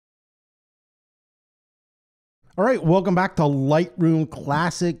All right, welcome back to Lightroom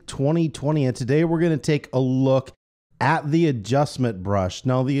Classic 2020, and today we're going to take a look at the adjustment brush.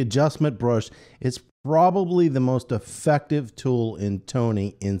 Now, the adjustment brush is probably the most effective tool in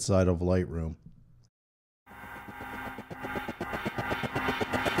toning inside of Lightroom.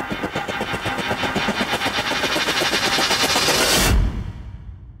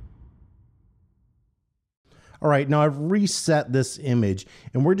 All right, now I've reset this image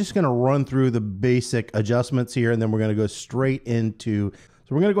and we're just gonna run through the basic adjustments here, and then we're gonna go straight into,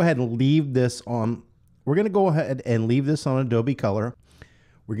 so we're gonna go ahead and leave this on, Adobe Color.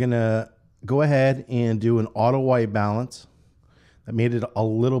 We're gonna go ahead and do an auto white balance. I made it a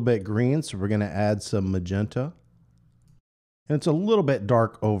little bit green, so we're gonna add some magenta. And it's a little bit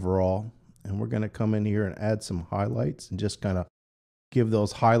dark overall. And we're gonna come in here and add some highlights and just kind of give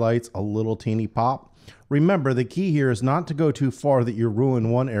those highlights a little teeny pop. Remember, the key here is not to go too far that you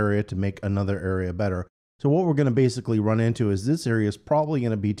ruin one area to make another area better. So what we're going to basically run into is this area is probably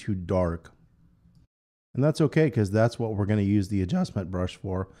going to be too dark. And that's okay, because that's what we're going to use the adjustment brush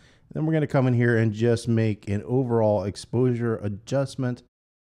for. And then we're going to come in here and just make an overall exposure adjustment.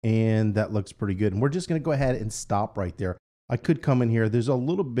 And that looks pretty good. And we're just going to go ahead and stop right there. I could come in here. There's a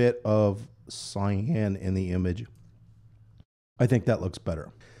little bit of cyan in the image. I think that looks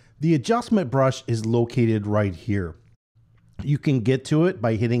better. The adjustment brush is located right here. You can get to it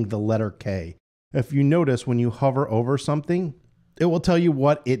by hitting the letter K. If you notice, when you hover over something, it will tell you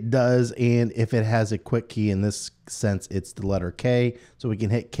what it does, and if it has a quick key, in this sense, it's the letter K. So we can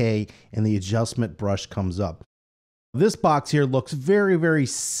hit K and the adjustment brush comes up. This box here looks very, very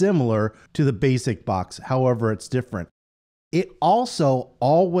similar to the basic box. However, it's different. It also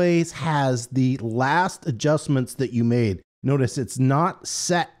always has the last adjustments that you made. Notice it's not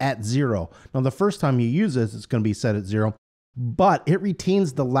set at 0. Now, the first time you use this, it's going to be set at 0, but it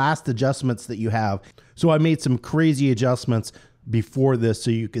retains the last adjustments that you have. So I made some crazy adjustments before this so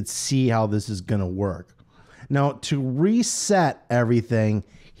you could see how this is going to work. Now, to reset everything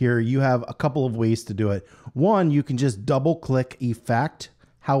here, you have a couple of ways to do it. One, you can just double click Effect.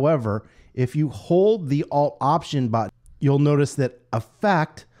 However, if you hold the Alt Option button, you'll notice that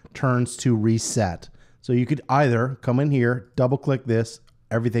Effect turns to Reset. So you could either come in here, double click this,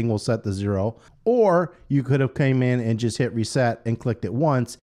 everything will set to 0, or you could have came in and just hit reset and clicked it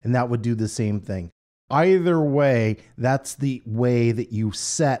once, and that would do the same thing. Either way, that's the way that you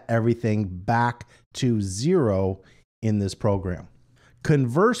set everything back to 0 in this program.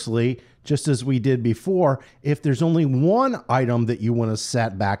 Conversely, just as we did before, if there's only one item that you want to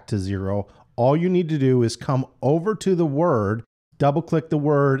set back to 0, all you need to do is come over to the word, double click the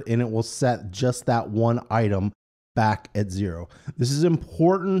word, and it will set just that one item back at 0. This is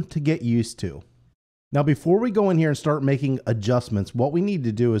important to get used to. Now, before we go in here and start making adjustments, what we need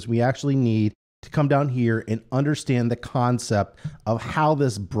to do is we actually need to come down here and understand the concept of how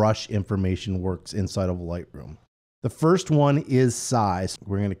this brush information works inside of Lightroom. The first one is size.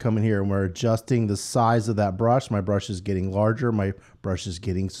 We're going to come in here and we're adjusting the size of that brush. My brush is getting larger, my brush is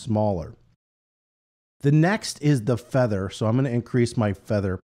getting smaller. The next is the feather, so I'm going to increase my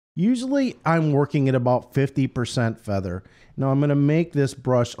feather. Usually I'm working at about 50% feather. Now I'm going to make this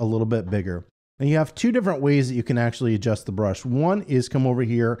brush a little bit bigger. Now you have two different ways that you can actually adjust the brush. One is come over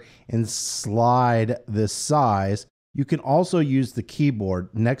here and slide this size. You can also use the keyboard.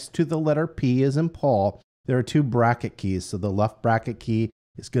 Next to the letter P as in Paul, there are two bracket keys. So the left bracket key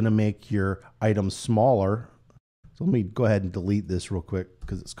is going to make your item smaller. So let me go ahead and delete this real quick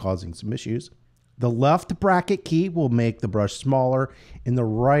because it's causing some issues. The left bracket key will make the brush smaller, and the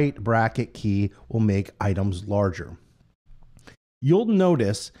right bracket key will make items larger. You'll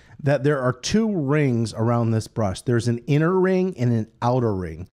notice that there are two rings around this brush. There's an inner ring and an outer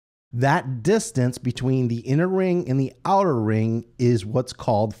ring. That distance between the inner ring and the outer ring is what's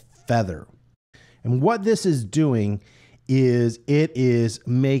called feather. And what this is doing is it is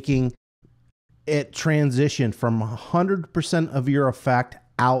making it transition from 100% of your effect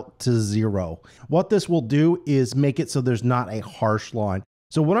out to 0. What this will do is make it so there's not a harsh line.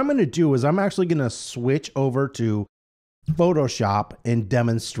 So what I'm going to do is I'm actually going to switch over to Photoshop and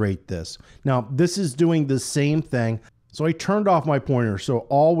demonstrate this. Now, this is doing the same thing. So I turned off my pointer. So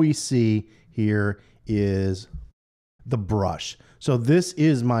all we see here is the brush. So this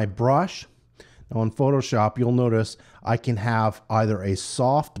is my brush. Now in Photoshop, you'll notice I can have either a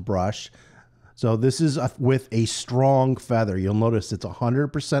soft brush. So this is with a strong feather. You'll notice it's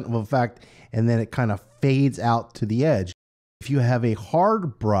 100% of effect, and then it kind of fades out to the edge. If you have a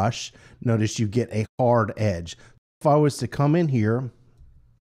hard brush, notice you get a hard edge. If I was to come in here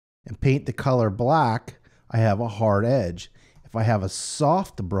and paint the color black, I have a hard edge. If I have a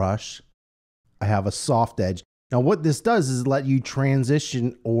soft brush, I have a soft edge. Now what this does is let you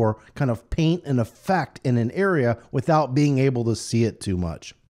transition or kind of paint an effect in an area without being able to see it too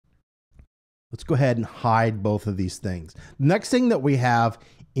much. Let's go ahead and hide both of these things. The next thing that we have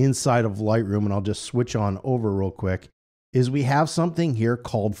inside of Lightroom, and I'll just switch on over real quick, is we have something here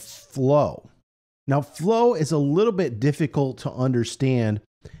called flow. Now flow is a little bit difficult to understand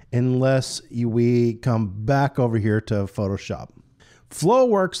unless we come back over here to Photoshop. Flow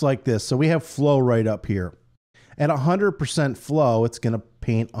works like this. So we have flow right up here. At 100% flow, it's going to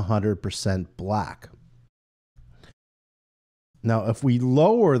paint 100% black. Now, if we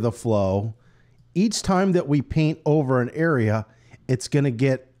lower the flow, each time that we paint over an area, it's going to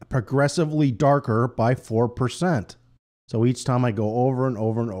get progressively darker by 4%. So each time I go over and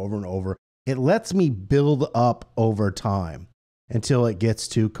over and over and over, it lets me build up over time until it gets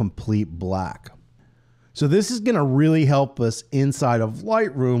to complete black. So this is going to really help us inside of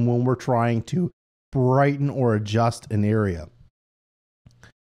Lightroom when we're trying to brighten or adjust an area.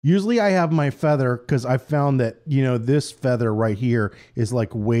 Usually I have my feather because I found that, this feather right here is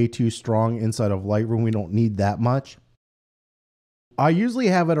like way too strong inside of Lightroom. We don't need that much. I usually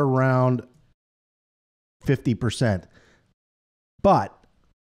have it around 50%. But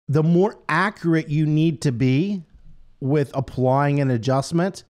the more accurate you need to be with applying an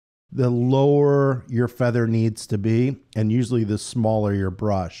adjustment, the lower your feather needs to be, and usually the smaller your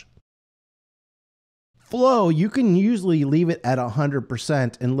brush. Flow, you can usually leave it at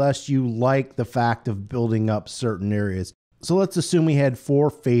 100% unless you like the fact of building up certain areas. So let's assume we had 4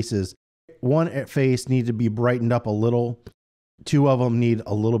 faces. One face needed to be brightened up a little, 2 of them need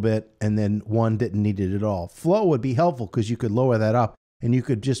a little bit, and then 1 didn't need it at all. Flow would be helpful because you could lower that up and you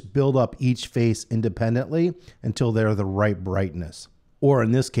could just build up each face independently until they're the right brightness, or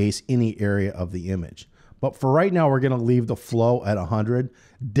in this case, any area of the image. But for right now, we're going to leave the flow at 100.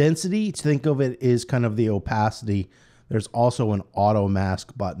 Density, think of it as kind of the opacity. There's also an auto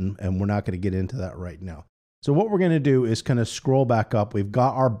mask button, and we're not going to get into that right now. So what we're going to do is kind of scroll back up. We've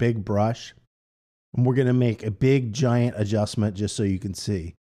got our big brush, and we're going to make a big giant adjustment just so you can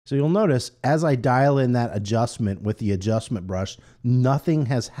see. So you'll notice as I dial in that adjustment with the adjustment brush, nothing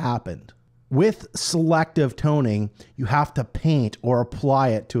has happened. With selective toning, you have to paint or apply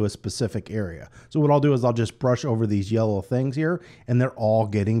it to a specific area. So what I'll do is I'll just brush over these yellow things here, and they're all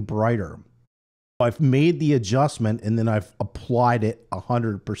getting brighter. I've made the adjustment and then I've applied it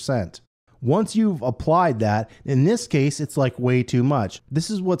 100%. Once you've applied that, in this case, it's like way too much. This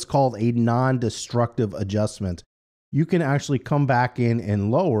is what's called a non-destructive adjustment. You can actually come back in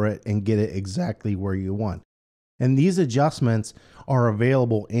and lower it and get it exactly where you want. And these adjustments are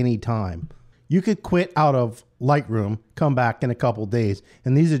available anytime. You could quit out of Lightroom, come back in a couple days,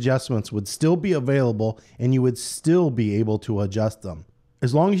 and these adjustments would still be available and you would still be able to adjust them.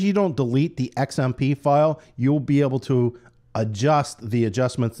 As long as you don't delete the XMP file, you'll be able to adjust the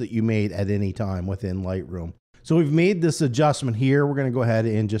adjustments that you made at any time within Lightroom. So we've made this adjustment here. We're going to go ahead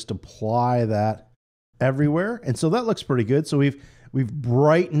and just apply that everywhere. And so that looks pretty good. So we've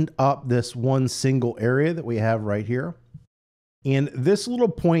brightened up this one single area that we have right here. And this little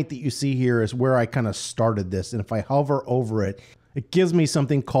point that you see here is where I kind of started this. And if I hover over it, it gives me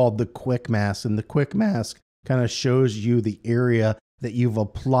something called the quick mask. And the quick mask kind of shows you the area that you've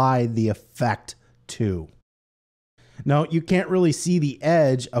applied the effect to. Now, you can't really see the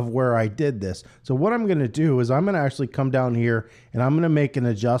edge of where I did this. So what I'm going to do is I'm going to actually come down here and I'm going to make an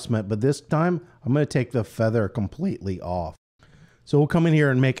adjustment. But this time, I'm going to take the feather completely off. So we'll come in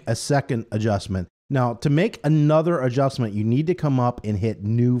here and make a second adjustment. Now, to make another adjustment, you need to come up and hit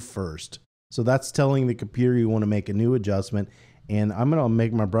new first. So that's telling the computer you want to make a new adjustment. And I'm going to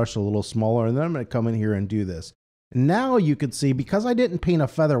make my brush a little smaller, and then I'm going to come in here and do this. Now you can see, because I didn't paint a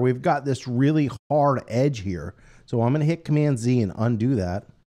feather, we've got this really hard edge here. So I'm going to hit Command Z and undo that.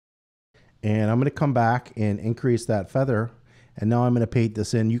 And I'm going to come back and increase that feather. And now I'm going to paint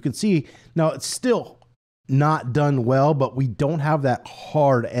this in. You can see, now it's still not done well, but we don't have that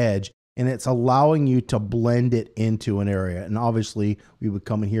hard edge. And it's allowing you to blend it into an area. And obviously, we would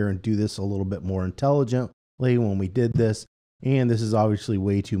come in here and do this a little bit more intelligently when we did this. And this is obviously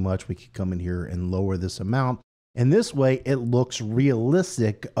way too much. We could come in here and lower this amount. And this way, it looks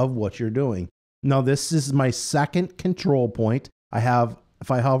realistic of what you're doing. Now, this is my second control point.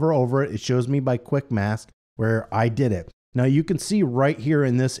 If I hover over it, it shows me by quick mask where I did it. Now, you can see right here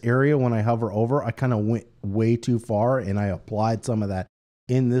in this area, when I hover over, I kind of went way too far and I applied some of that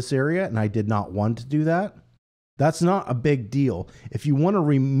in this area, and I did not want to do that. That's not a big deal. If you want to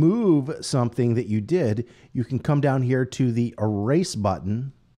remove something that you did, you can come down here to the erase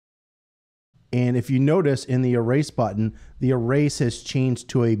button. And if you notice in the erase button, the erase has changed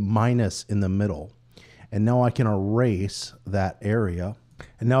to a minus in the middle. And now I can erase that area.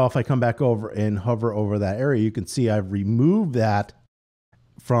 And now if I come back over and hover over that area, you can see I've removed that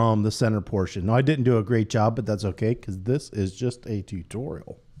from the center portion. Now I didn't do a great job, but that's okay because this is just a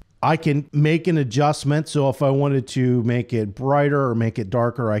tutorial. I can make an adjustment. So if I wanted to make it brighter or make it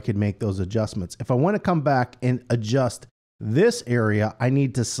darker, I could make those adjustments. If I want to come back and adjust this area, I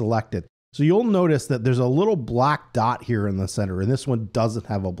need to select it. So you'll notice that there's a little black dot here in the center, and this one doesn't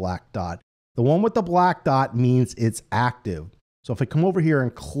have a black dot. The one with the black dot means it's active. So if I come over here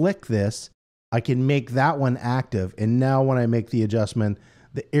and click this, I can make that one active. And now when I make the adjustment,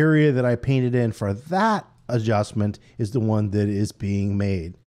 the area that I painted in for that adjustment is the one that is being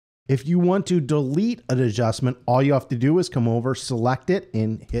made. If you want to delete an adjustment, all you have to do is come over, select it,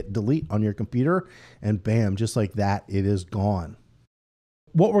 and hit delete on your computer, and bam, just like that, it is gone.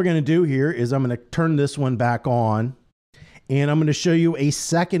 What we're going to do here is I'm going to turn this one back on, and I'm going to show you a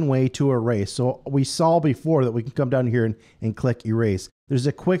second way to erase. So we saw before that we can come down here and click erase. There's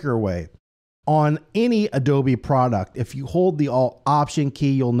a quicker way. On any Adobe product, if you hold the Alt Option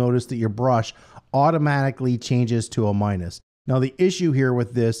key, you'll notice that your brush automatically changes to a minus. Now the issue here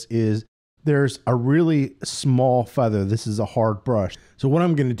with this is there's a really small feather. This is a hard brush. So what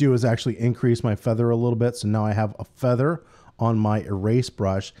I'm going to do is actually increase my feather a little bit. So now I have a feather on my erase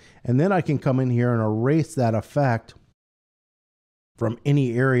brush, and then I can come in here and erase that effect from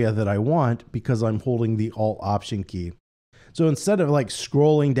any area that I want because I'm holding the Alt Option key. So instead of like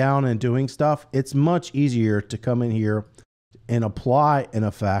scrolling down and doing stuff, it's much easier to come in here and apply an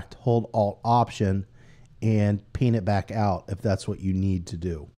effect, hold Alt Option, and paint it back out if that's what you need to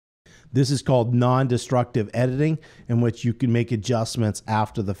do. This is called non-destructive editing, in which you can make adjustments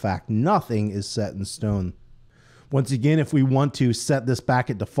after the fact. Nothing is set in stone. Once again, if we want to set this back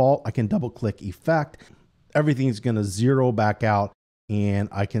at default, I can double click Effect. Everything's going to zero back out and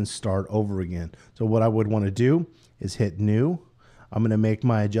I can start over again. So what I would want to do is hit New. I'm going to make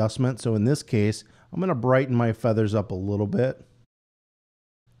my adjustment. So in this case, I'm going to brighten my feathers up a little bit,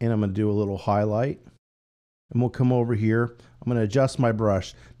 and I'm going to do a little highlight. And we'll come over here. I'm going to adjust my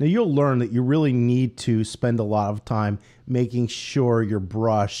brush. Now you'll learn that you really need to spend a lot of time making sure your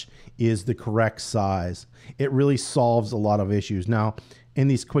brush is the correct size. It really solves a lot of issues. Now, in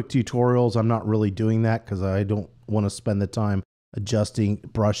these quick tutorials, I'm not really doing that because I don't want to spend the time adjusting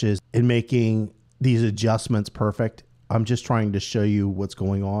brushes and making these adjustments perfect. I'm just trying to show you what's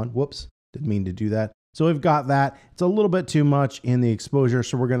going on. Whoops, didn't mean to do that. So we've got that. It's a little bit too much in the exposure,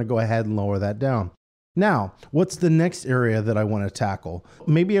 so we're going to go ahead and lower that down. Now, what's the next area that I want to tackle?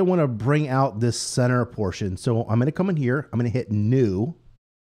 Maybe I want to bring out this center portion. So I'm going to come in here, I'm going to hit New,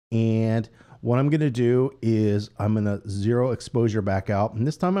 and what I'm going to do is I'm going to zero exposure back out, and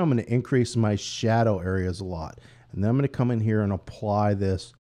this time I'm going to increase my shadow areas a lot. And then I'm going to come in here and apply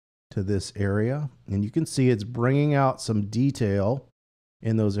this to this area, and you can see it's bringing out some detail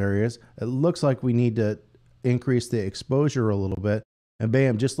in those areas. It looks like we need to increase the exposure a little bit. And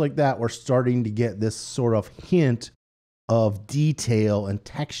bam, just like that, we're starting to get this sort of hint of detail and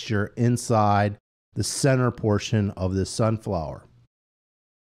texture inside the center portion of this sunflower.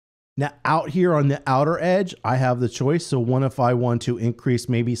 Now out here on the outer edge, I have the choice. So what if I want to increase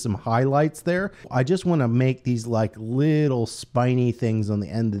maybe some highlights there? I just want to make these like little spiny things on the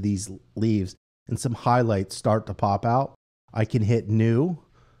end of these leaves and some highlights start to pop out. I can hit New,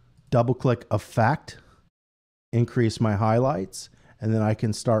 double click Effect, increase my highlights, and then I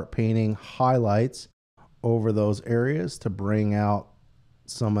can start painting highlights over those areas to bring out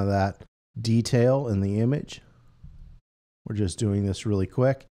some of that detail in the image. We're just doing this really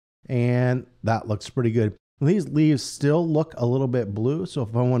quick, and that looks pretty good. These leaves still look a little bit blue, so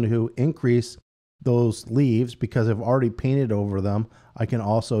if I want to increase those leaves, because I've already painted over them, I can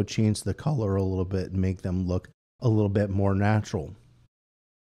also change the color a little bit and make them look a little bit more natural.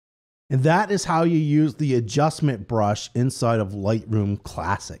 And that is how you use the adjustment brush inside of Lightroom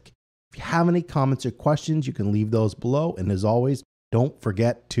Classic. If you have any comments or questions, you can leave those below. And as always, don't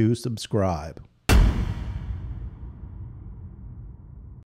forget to subscribe.